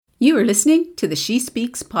You are listening to the She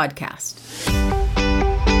Speaks podcast.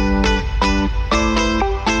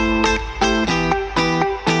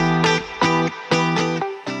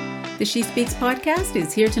 The She Speaks podcast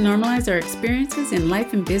is here to normalize our experiences in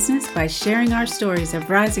life and business by sharing our stories of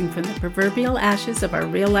rising from the proverbial ashes of our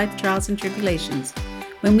real-life trials and tribulations.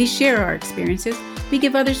 When we share our experiences, we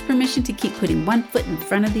give others permission to keep putting one foot in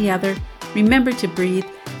front of the other, remember to breathe,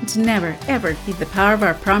 and to never, ever leave the power of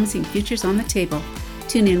our promising futures on the table.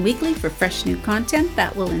 Tune in weekly for fresh new content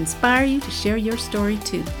that will inspire you to share your story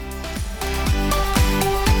too.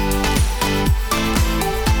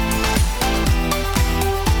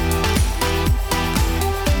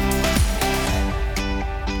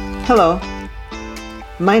 Hello,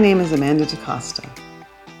 my name is Amanda DaCosta.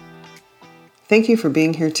 Thank you for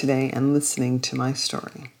being here today and listening to my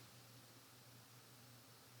story.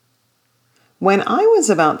 When I was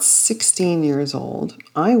about 16 years old,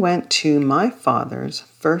 I went to my father's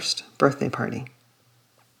first birthday party.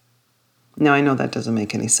 Now, I know that doesn't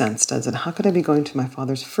make any sense, does it? How could I be going to my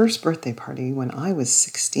father's first birthday party when I was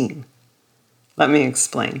 16? Let me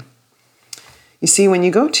explain. You see, when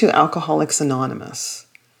you go to Alcoholics Anonymous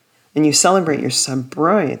and you celebrate your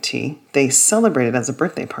sobriety, they celebrate it as a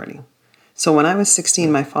birthday party. So when I was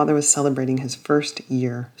 16, my father was celebrating his first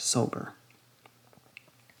year sober.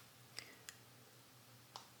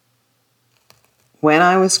 When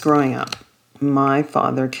I was growing up, my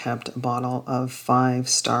father kept a bottle of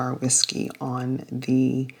 5-star whiskey on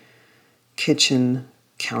the kitchen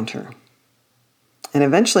counter. And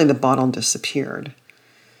eventually the bottle disappeared,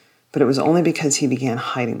 but it was only because he began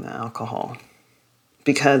hiding the alcohol.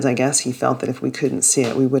 Because I guess he felt that if we couldn't see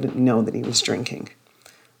it, we wouldn't know that he was drinking.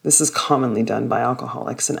 This is commonly done by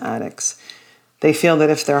alcoholics and addicts. They feel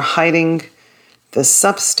that if they're hiding the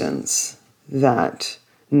substance, that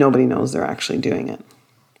nobody knows they're actually doing it.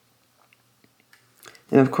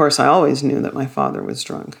 And of course, I always knew that my father was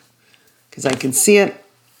drunk because I could see it,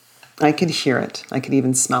 I could hear it, I could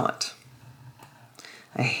even smell it.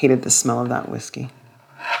 I hated the smell of that whiskey.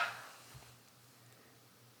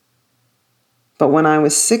 But when I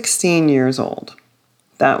was 16 years old,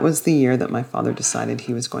 that was the year that my father decided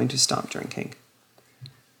he was going to stop drinking.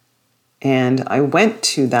 And I went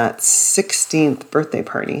to that 16th birthday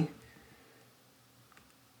party,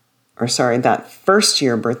 that first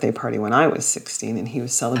year birthday party when I was 16, and he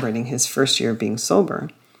was celebrating his first year of being sober.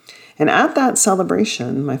 And at that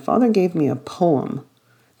celebration, my father gave me a poem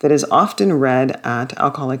that is often read at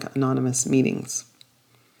Alcoholics Anonymous meetings.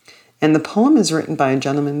 And the poem is written by a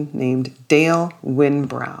gentleman named Dale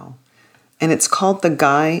Winbrow, and it's called The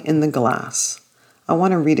Guy in the Glass. I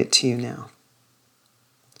want to read it to you now.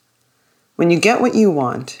 When you get what you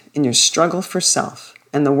want in your struggle for self,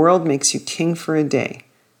 and the world makes you king for a day,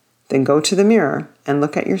 then go to the mirror and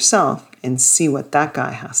look at yourself and see what that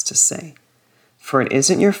guy has to say. For it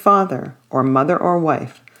isn't your father or mother or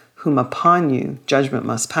wife whom upon you judgment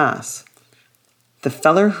must pass. The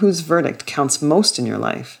feller whose verdict counts most in your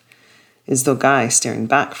life is the guy staring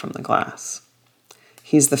back from the glass.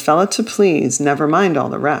 He's the fella to please, never mind all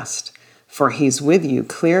the rest, for he's with you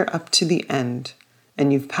clear up to the end,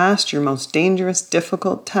 and you've passed your most dangerous,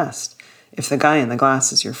 difficult test if the guy in the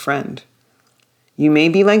glass is your friend. You may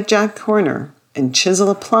be like Jack Horner and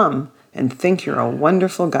chisel a plum and think you're a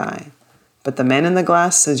wonderful guy, but the man in the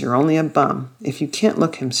glass says you're only a bum if you can't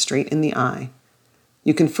look him straight in the eye.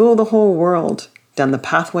 You can fool the whole world down the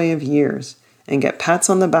pathway of years and get pats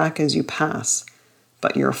on the back as you pass,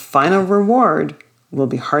 but your final reward will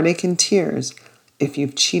be heartache and tears if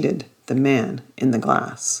you've cheated the man in the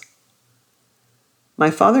glass.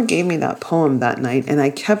 My father gave me that poem that night, and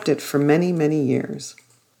I kept it for many, many years.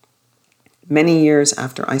 Many years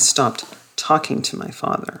after I stopped talking to my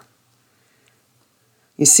father.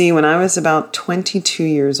 You see, when I was about 22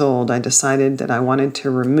 years old, I decided that I wanted to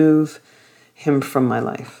remove him from my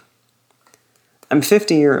life. I'm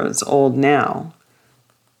 50 years old now,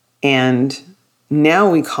 and now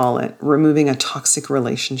we call it removing a toxic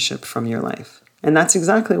relationship from your life. And that's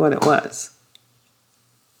exactly what it was.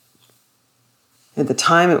 At the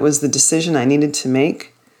time, it was the decision I needed to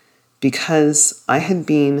make because I had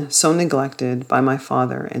been so neglected by my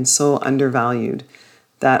father and so undervalued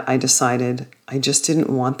that I decided I just didn't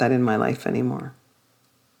want that in my life anymore.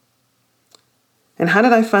 And how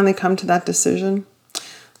did I finally come to that decision?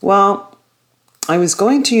 Well, I was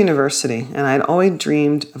going to university, and I had always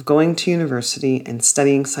dreamed of going to university and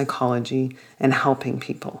studying psychology and helping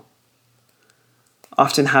people.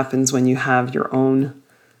 Often happens when you have your own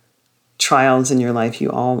trials in your life, you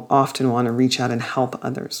all often want to reach out and help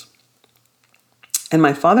others. And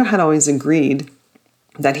my father had always agreed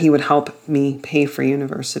that he would help me pay for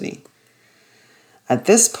university. At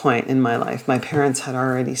this point in my life, my parents had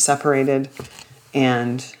already separated,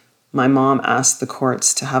 and my mom asked the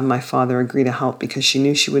courts to have my father agree to help because she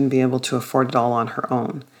knew she wouldn't be able to afford it all on her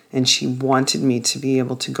own. And she wanted me to be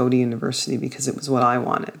able to go to university because it was what I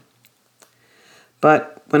wanted.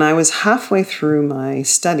 But when I was halfway through my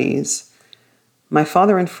studies, my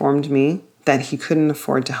father informed me that he couldn't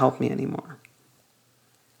afford to help me anymore.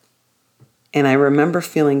 And I remember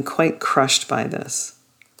feeling quite crushed by this.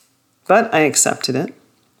 But I accepted it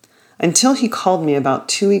until he called me about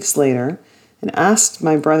 2 weeks later and asked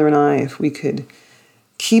my brother and I if we could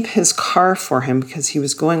keep his car for him because he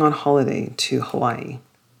was going on holiday to Hawaii.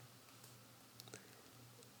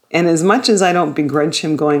 And as much as I don't begrudge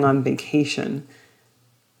him going on vacation,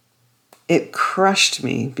 it crushed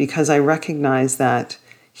me because I recognized that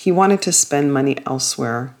he wanted to spend money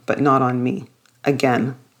elsewhere, but not on me,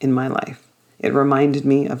 again, in my life. It reminded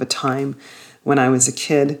me of a time when I was a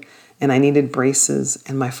kid and I needed braces,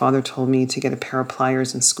 and my father told me to get a pair of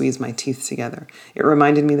pliers and squeeze my teeth together. It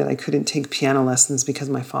reminded me that I couldn't take piano lessons because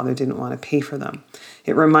my father didn't want to pay for them.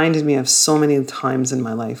 It reminded me of so many times in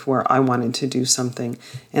my life where I wanted to do something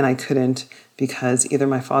and I couldn't because either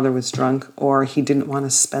my father was drunk or he didn't want to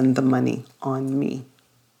spend the money on me.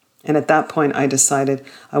 And at that point, I decided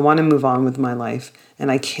I want to move on with my life, and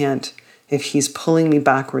I can't if he's pulling me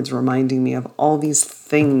backwards, reminding me of all these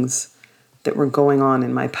things that were going on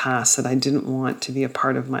in my past that I didn't want to be a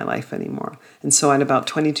part of my life anymore. And so at about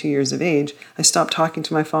 22 years of age, I stopped talking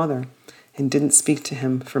to my father and didn't speak to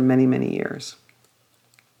him for many, many years.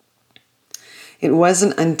 It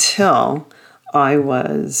wasn't until I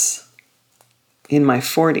was in my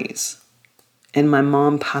 40s and my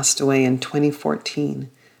mom passed away in 2014.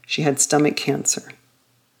 She had stomach cancer.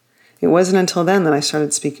 It wasn't until then that I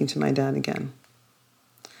started speaking to my dad again.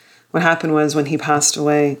 What happened was when she passed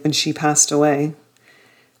away,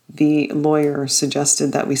 the lawyer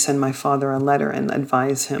suggested that we send my father a letter and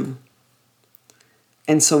advise him.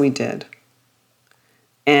 And so we did.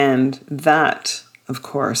 And that, of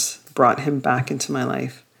course, brought him back into my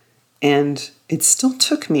life. And it still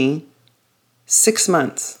took me 6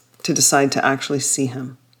 months to decide to actually see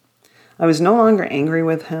him. I was no longer angry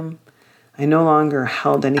with him. I no longer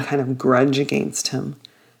held any kind of grudge against him.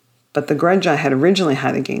 But the grudge I had originally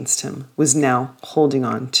had against him was now holding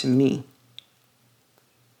on to me.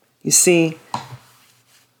 You see,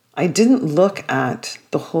 I didn't look at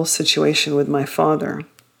the whole situation with my father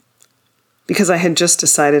because I had just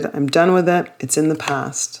decided I'm done with it. It's in the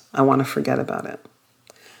past. I want to forget about it.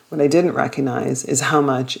 What I didn't recognize is how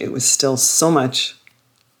much it was still so much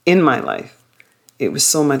in my life. It was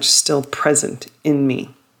so much still present in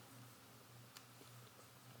me.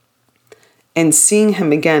 And seeing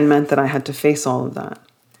him again meant that I had to face all of that.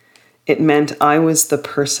 It meant I was the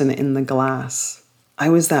person in the glass. I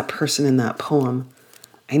was that person in that poem.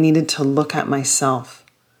 I needed to look at myself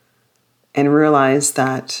and realize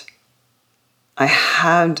that I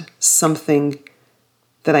had something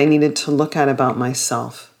that I needed to look at about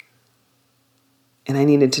myself. And I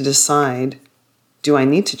needed to decide, do I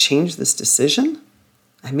need to change this decision?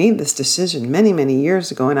 I made this decision many, many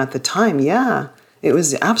years ago, and at the time, yeah, it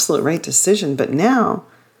was the absolute right decision, but now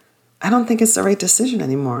I don't think it's the right decision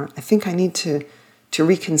anymore. I think I need to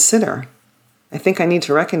reconsider. I think I need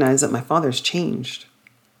to recognize that my father's changed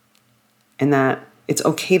and that it's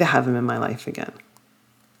okay to have him in my life again.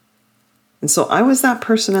 And so I was that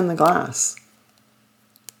person in the glass,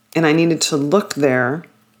 and I needed to look there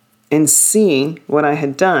and see what I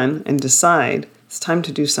had done and decide it's time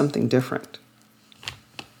to do something different.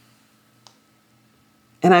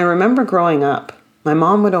 And I remember growing up, my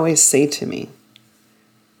mom would always say to me,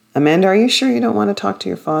 Amanda, are you sure you don't want to talk to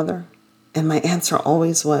your father? And my answer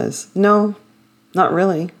always was, no, not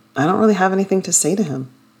really. I don't really have anything to say to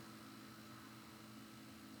him.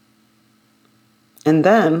 And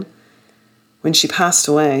then, when she passed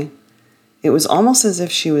away, it was almost as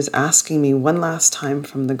if she was asking me one last time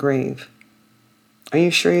from the grave, are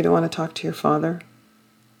you sure you don't want to talk to your father?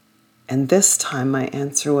 And this time my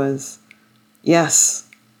answer was, yes,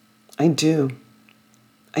 I do.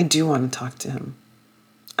 I do want to talk to him.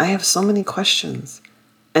 I have so many questions,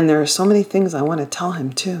 and there are so many things I want to tell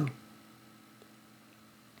him too.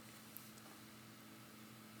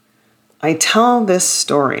 I tell this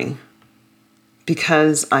story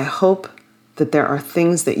because I hope that there are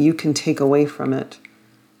things that you can take away from it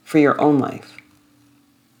for your own life.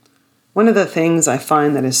 One of the things I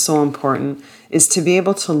find that is so important is to be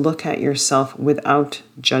able to look at yourself without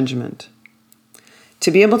judgment. To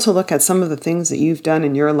be able to look at some of the things that you've done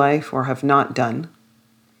in your life or have not done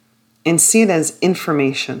and see it as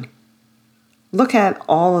information. Look at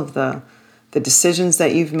all of the decisions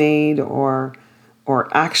that you've made or or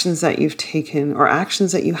actions that you've taken or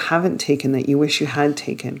actions that you haven't taken that you wish you had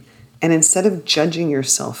taken. And instead of judging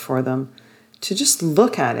yourself for them, to just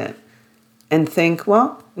look at it and think,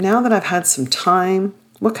 well, now that I've had some time,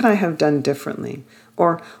 what could I have done differently?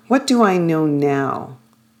 Or what do I know now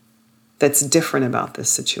that's different about this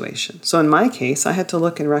situation? So in my case, I had to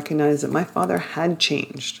look and recognize that my father had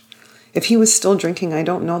changed. If he was still drinking, I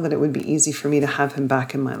don't know that it would be easy for me to have him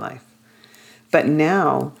back in my life. But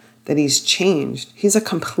now that he's changed, he's a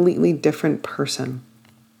completely different person.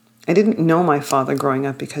 I didn't know my father growing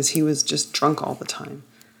up because he was just drunk all the time.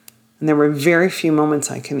 And there were very few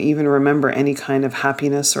moments I can even remember any kind of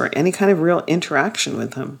happiness or any kind of real interaction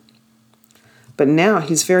with him. But now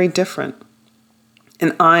he's very different.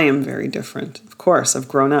 And I am very different. Of course, I've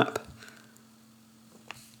grown up.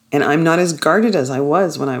 And I'm not as guarded as I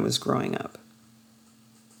was when I was growing up.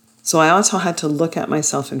 So I also had to look at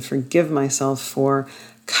myself and forgive myself for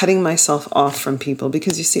cutting myself off from people.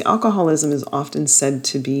 Because you see, alcoholism is often said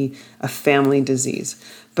to be a family disease.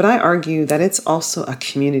 But I argue that it's also a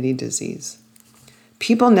community disease.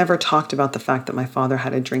 People never talked about the fact that my father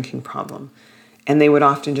had a drinking problem. And they would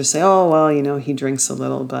often just say, oh, well, he drinks a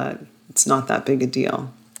little, but it's not that big a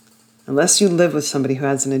deal. Unless you live with somebody who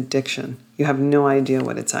has an addiction, you have no idea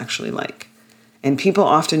what it's actually like. And people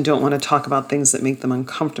often don't want to talk about things that make them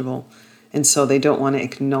uncomfortable. And so they don't want to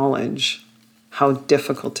acknowledge how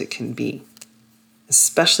difficult it can be,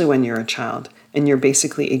 especially when you're a child and you're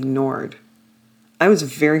basically ignored. I was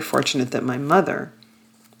very fortunate that my mother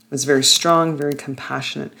was very strong, very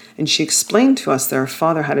compassionate, and she explained to us that our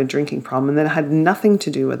father had a drinking problem and that it had nothing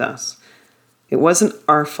to do with us. It wasn't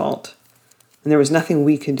our fault, and there was nothing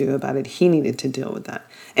we could do about it. He needed to deal with that.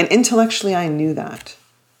 And intellectually, I knew that.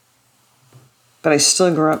 But I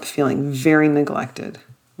still grew up feeling very neglected,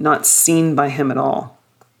 not seen by him at all.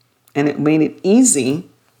 And it made it easy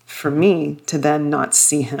for me to then not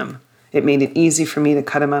see him. It made it easy for me to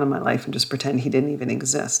cut him out of my life and just pretend he didn't even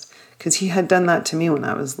exist, because he had done that to me when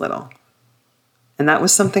I was little. And that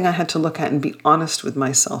was something I had to look at and be honest with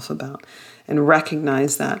myself about and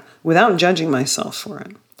recognize that without judging myself for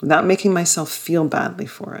it, without making myself feel badly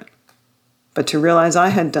for it, but to realize I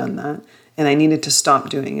had done that and I needed to stop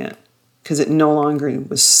doing it because it no longer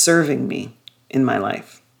was serving me in my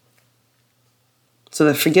life. So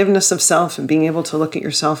the forgiveness of self and being able to look at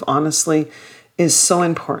yourself honestly is so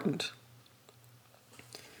important.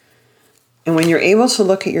 And when you're able to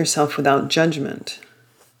look at yourself without judgment,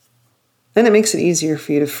 then it makes it easier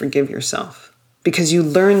for you to forgive yourself because you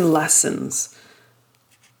learn lessons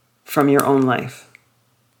from your own life.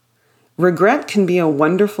 Regret can be a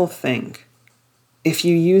wonderful thing if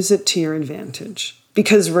you use it to your advantage.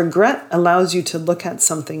 Because regret allows you to look at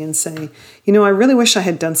something and say, I really wish I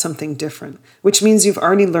had done something different, which means you've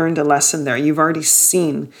already learned a lesson there. You've already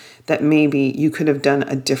seen that maybe you could have done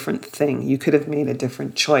a different thing. You could have made a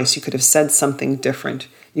different choice. You could have said something different.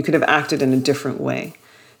 You could have acted in a different way.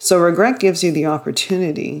 So regret gives you the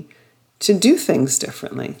opportunity to do things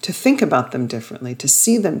differently, to think about them differently, to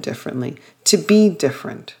see them differently, to be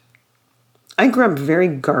different. I grew up very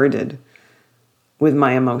guarded with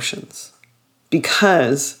my emotions,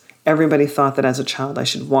 because everybody thought that as a child I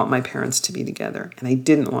should want my parents to be together, and I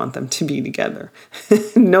didn't want them to be together.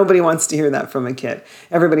 Nobody wants to hear that from a kid.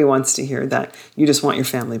 Everybody wants to hear that you just want your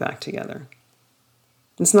family back together.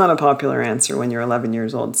 It's not a popular answer when you're 11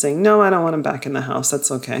 years old saying, no, I don't want them back in the house.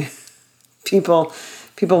 That's okay. People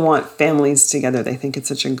want families together. They think it's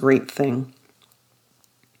such a great thing.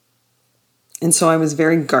 And so I was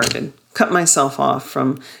very guarded, cut myself off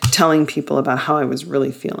from telling people about how I was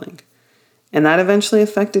really feeling. And that eventually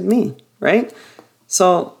affected me, right?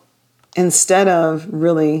 So instead of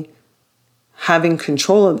really having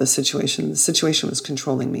control of the situation was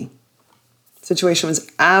controlling me. The situation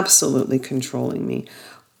was absolutely controlling me.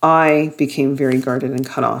 I became very guarded and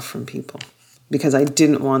cut off from people because I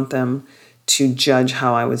didn't want them to judge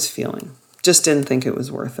how I was feeling. Just didn't think it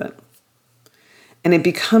was worth it. And it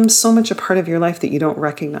becomes so much a part of your life that you don't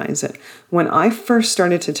recognize it. When I first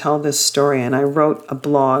started to tell this story, and I wrote a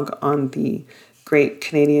blog on the Great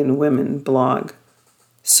Canadian Women blog,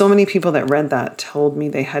 so many people that read that told me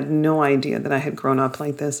they had no idea that I had grown up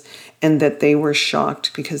like this, and that they were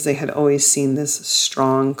shocked because they had always seen this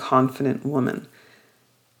strong, confident woman.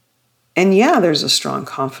 And yeah, there's a strong,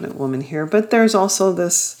 confident woman here, but there's also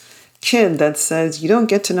this kid that says, you don't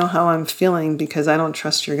get to know how I'm feeling because I don't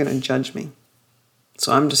trust you're going to judge me.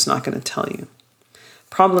 So I'm just not going to tell you.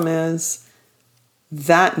 Problem is,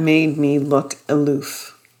 that made me look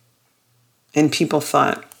aloof. And people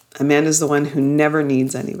thought, Amanda's the one who never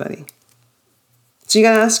needs anybody. So you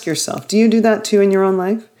got to ask yourself, do you do that too in your own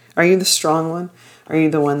life? Are you the strong one? Are you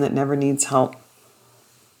the one that never needs help?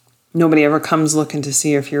 Nobody ever comes looking to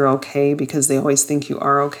see if you're okay because they always think you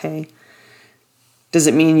are okay. Does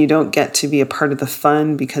it mean you don't get to be a part of the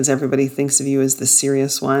fun because everybody thinks of you as the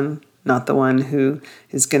serious one, not the one who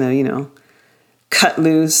is going to, cut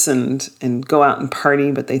loose and go out and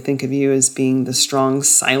party, but they think of you as being the strong,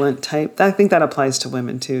 silent type? I think that applies to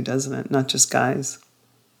women too, doesn't it? Not just guys.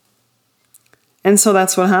 And so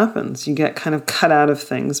that's what happens. You get kind of cut out of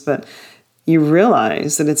things, but you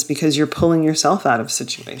realize that it's because you're pulling yourself out of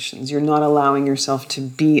situations. You're not allowing yourself to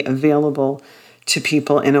be available to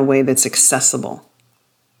people in a way that's accessible.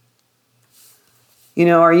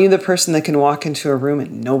 Are you the person that can walk into a room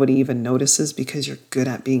and nobody even notices because you're good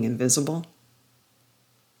at being invisible?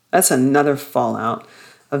 That's another fallout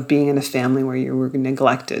of being in a family where you were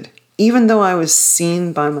neglected. Even though I was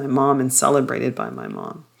seen by my mom and celebrated by my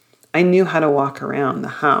mom, I knew how to walk around the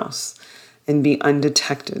house and be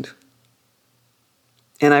undetected.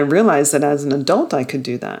 And I realized that as an adult, I could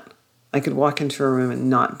do that. I could walk into a room and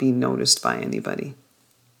not be noticed by anybody.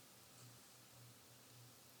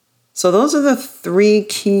 So those are the 3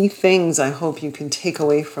 key things I hope you can take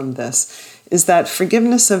away from this, is that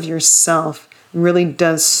forgiveness of yourself really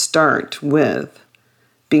does start with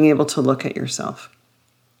being able to look at yourself.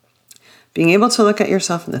 Being able to look at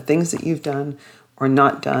yourself and the things that you've done or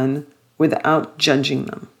not done without judging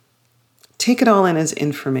them. Take it all in as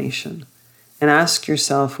information and ask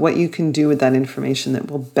yourself what you can do with that information that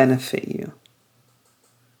will benefit you.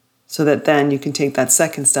 So that then you can take that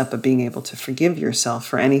second step of being able to forgive yourself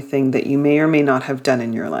for anything that you may or may not have done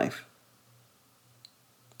in your life.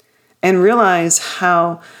 And realize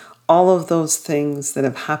how all of those things that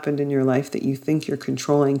have happened in your life that you think you're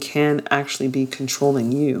controlling can actually be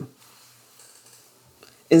controlling you.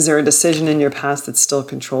 Is there a decision in your past that's still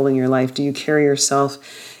controlling your life? Do you carry yourself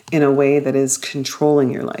in a way that is controlling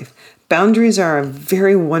your life? Boundaries are a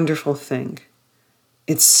very wonderful thing.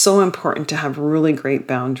 It's so important to have really great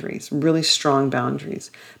boundaries, really strong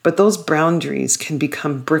boundaries. But those boundaries can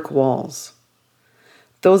become brick walls.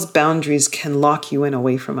 Those boundaries can lock you in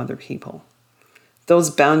away from other people. Those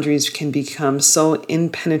boundaries can become so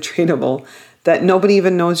impenetrable that nobody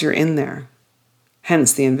even knows you're in there.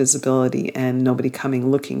 Hence the invisibility and nobody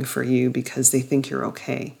coming looking for you because they think you're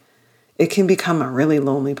okay. It can become a really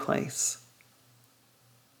lonely place.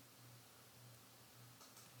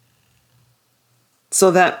 So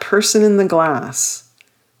that person in the glass,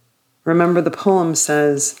 remember the poem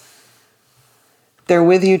says, they're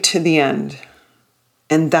with you to the end.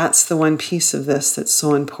 And that's the one piece of this that's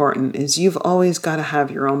so important, is you've always got to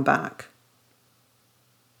have your own back.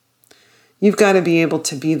 You've got to be able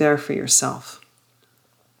to be there for yourself.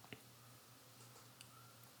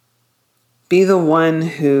 Be the one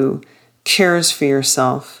who cares for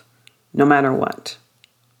yourself no matter what.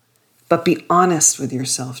 But be honest with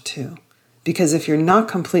yourself too. Because if you're not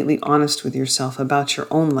completely honest with yourself about your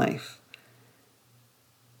own life,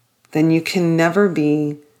 then you can never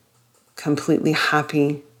be completely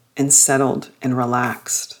happy and settled and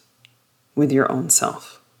relaxed with your own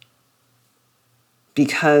self.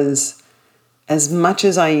 Because as much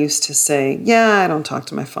as I used to say, I don't talk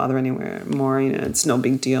to my father anymore, it's no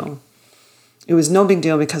big deal. It was no big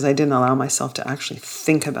deal because I didn't allow myself to actually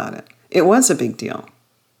think about it. It was a big deal.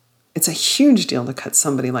 It's a huge deal to cut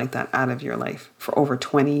somebody like that out of your life for over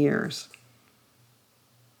 20 years.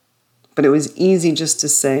 But it was easy just to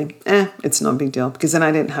say, it's no big deal, because then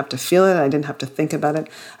I didn't have to feel it, I didn't have to think about it,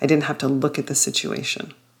 I didn't have to look at the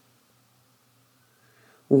situation.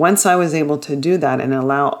 Once I was able to do that and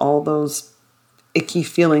allow all those icky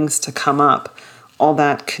feelings to come up, all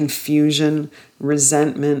that confusion,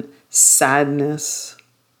 resentment, sadness,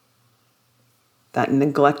 that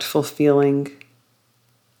neglectful feeling,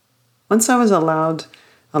 once I was allowed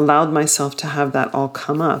myself to have that all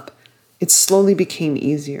come up, it slowly became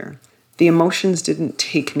easier. The emotions didn't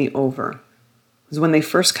take me over. Because when they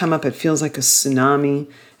first come up, it feels like a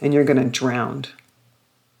tsunami and you're going to drown.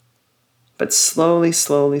 But slowly,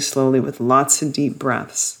 slowly, slowly, with lots of deep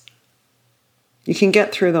breaths, you can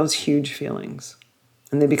get through those huge feelings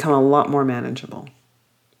and they become a lot more manageable.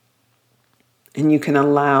 And you can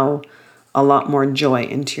allow a lot more joy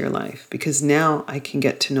into your life, because now I can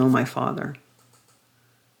get to know my father.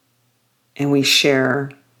 And we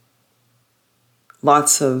share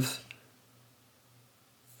lots of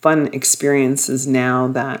fun experiences now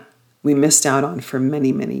that we missed out on for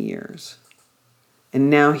many, many years. And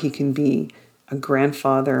now he can be a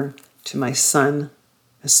grandfather to my son,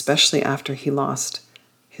 especially after he lost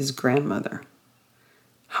his grandmother.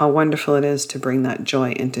 How wonderful it is to bring that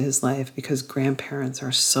joy into his life, because grandparents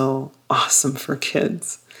are so awesome for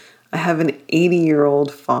kids. I have an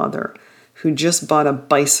 80-year-old father who just bought a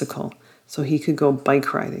bicycle so he could go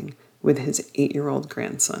bike riding with his 8-year-old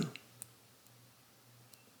grandson.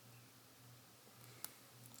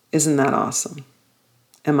 Isn't that awesome?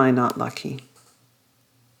 Am I not lucky?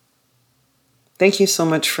 Thank you so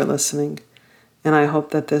much for listening, and I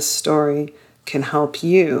hope that this story can help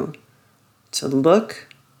you to look,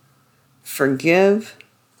 forgive,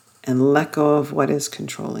 and let go of what is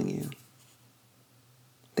controlling you.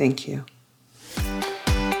 Thank you.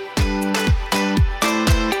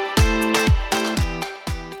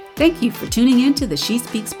 Thank you for tuning in to the She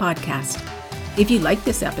Speaks podcast. If you like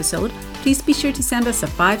this episode, please be sure to send us a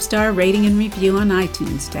 5-star rating and review on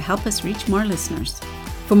iTunes to help us reach more listeners.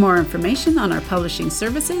 For more information on our publishing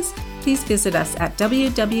services, please visit us at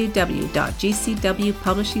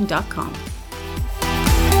www.gcwpublishing.com.